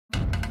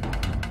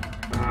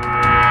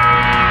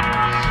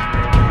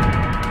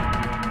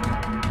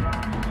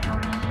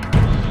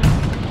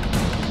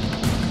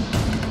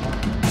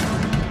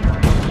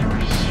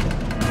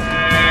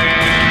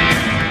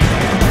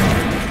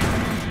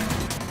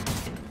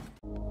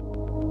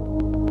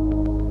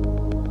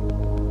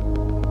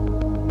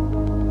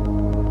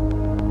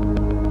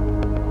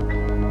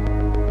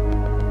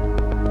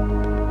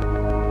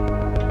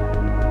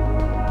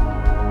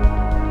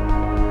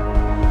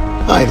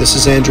this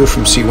is Andrew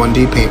from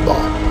C1D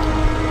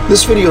Paintball.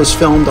 This video is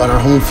filmed on our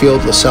home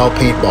field, LaSalle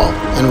Paintball,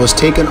 and was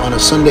taken on a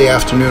Sunday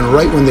afternoon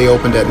right when they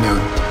opened at noon.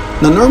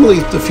 Now normally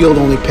the field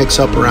only picks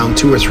up around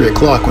 2 or 3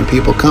 o'clock when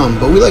people come,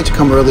 but we like to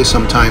come early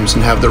sometimes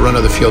and have the run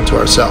of the field to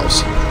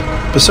ourselves.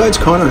 Besides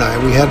Connor and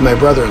I, we had my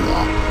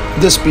brother-in-law,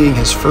 this being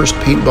his first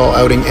paintball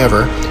outing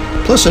ever,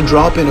 plus a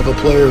drop-in of a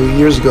player who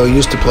years ago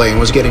used to play and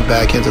was getting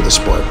back into the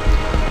sport.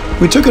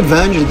 We took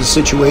advantage of the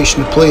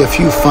situation to play a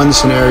few fun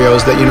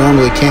scenarios that you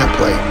normally can't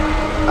play.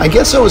 I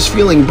guess I was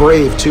feeling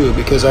brave too,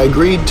 because I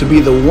agreed to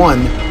be the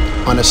one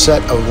on a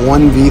set of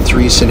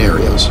 1v3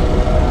 scenarios.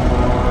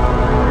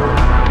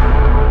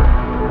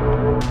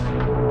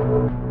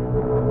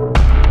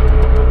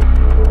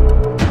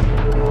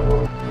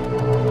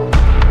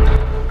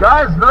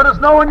 Guys, let us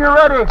know when you're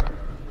ready.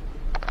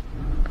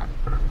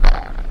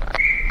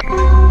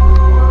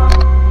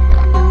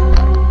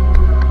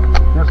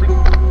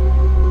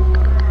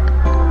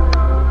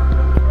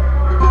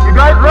 You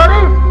guys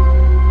ready?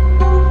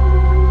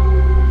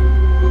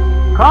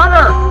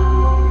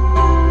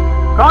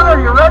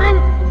 Connor, you ready?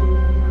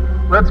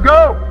 Let's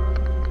go.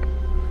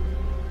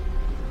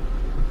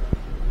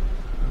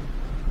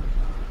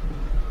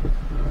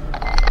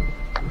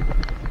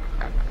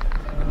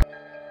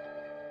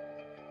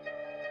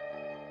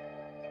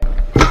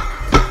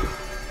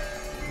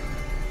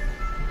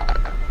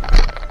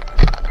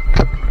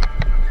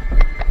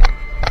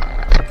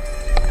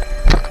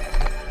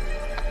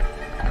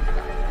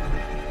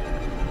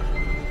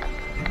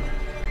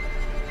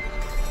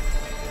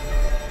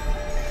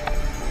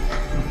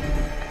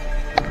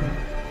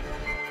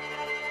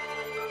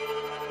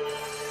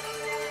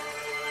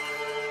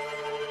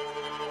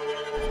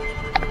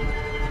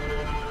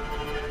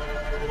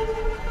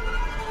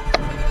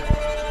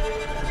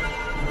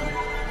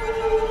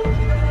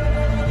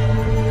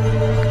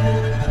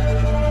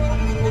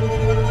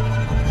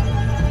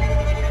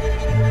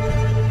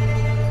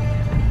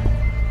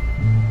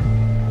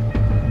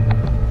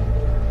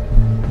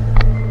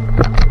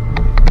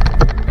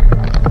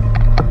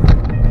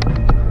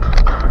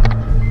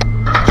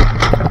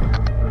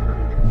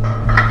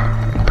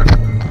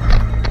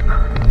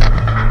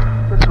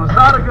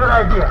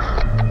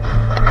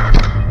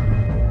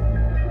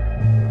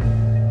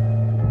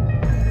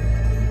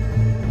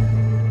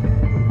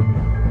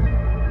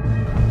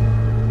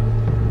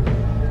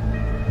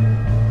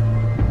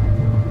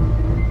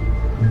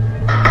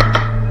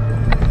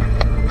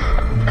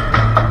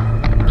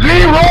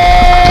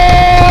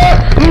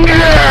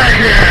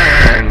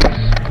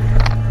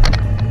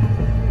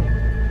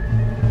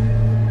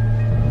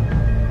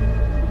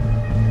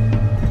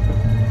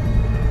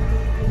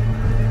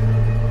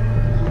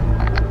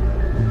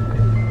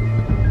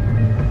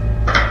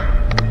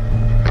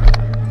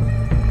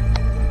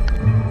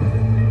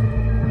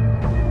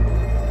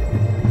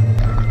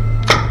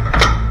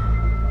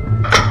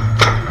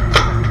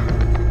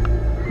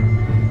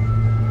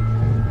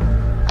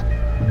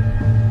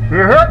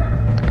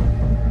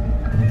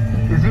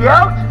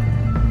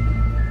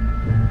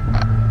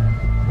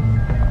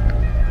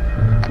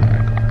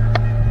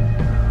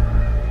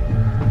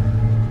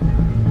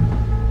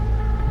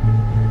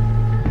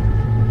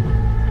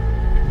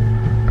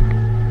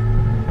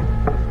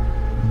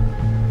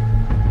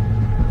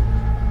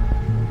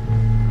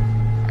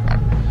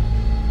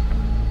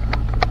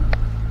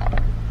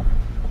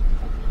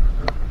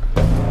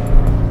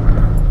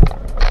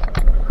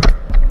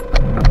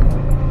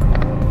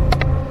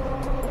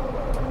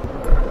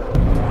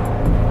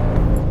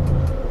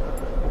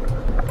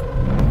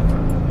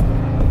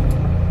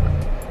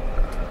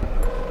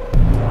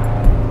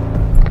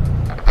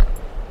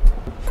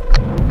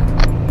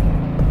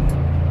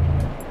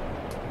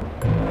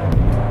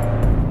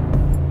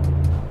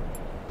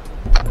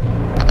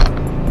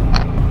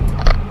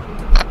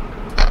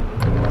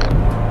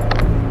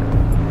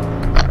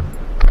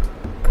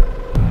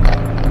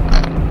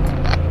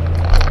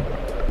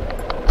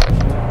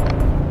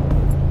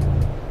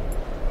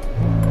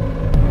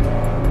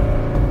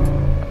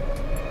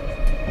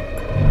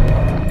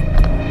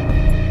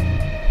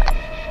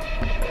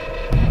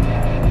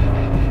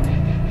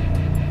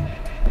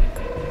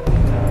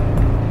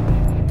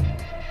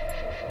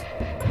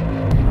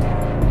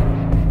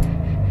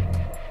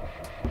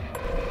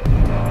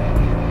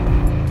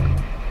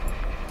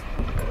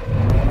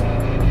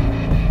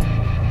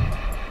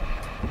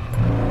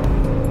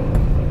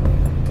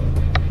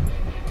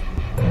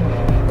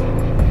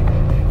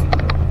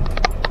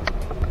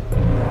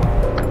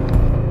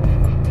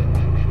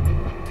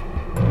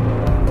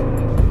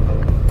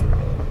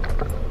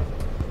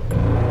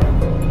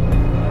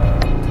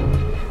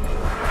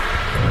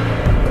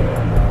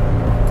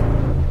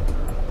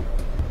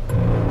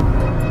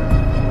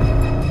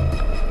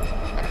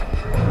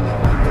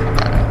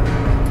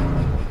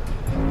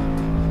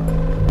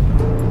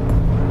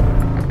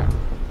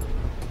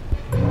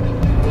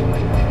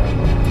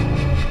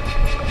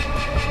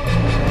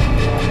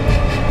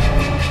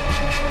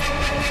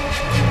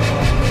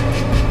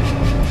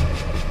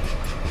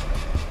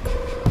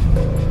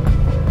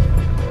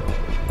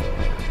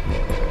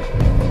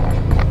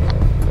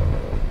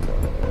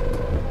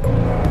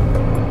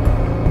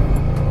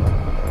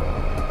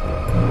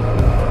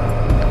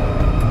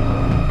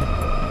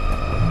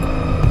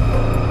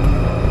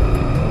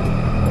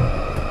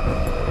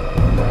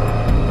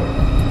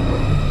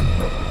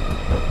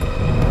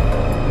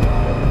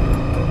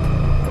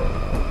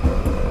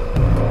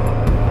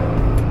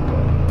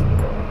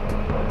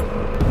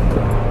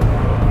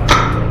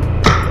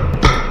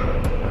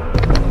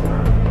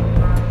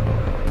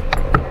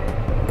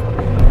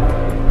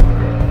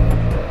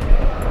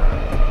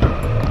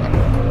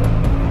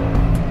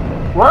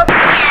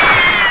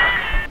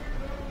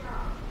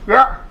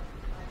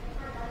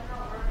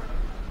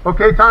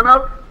 Okay,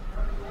 timeout.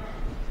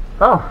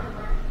 Oh.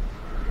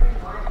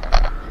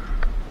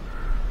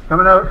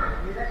 Coming out.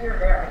 I knew that you were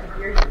there. I could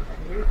hear you. I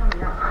could hear you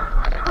coming out.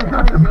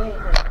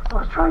 I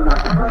was trying not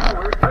to.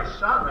 Nice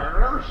shot, man.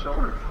 Right on the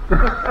shoulder.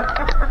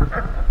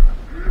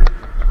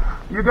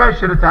 You guys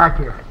should attack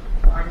here.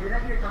 I knew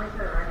that you were coming to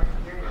the right.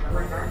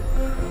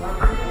 I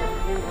could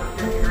hear you.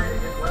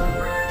 I'm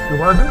like, It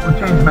wasn't? We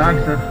changed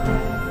mags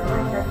then.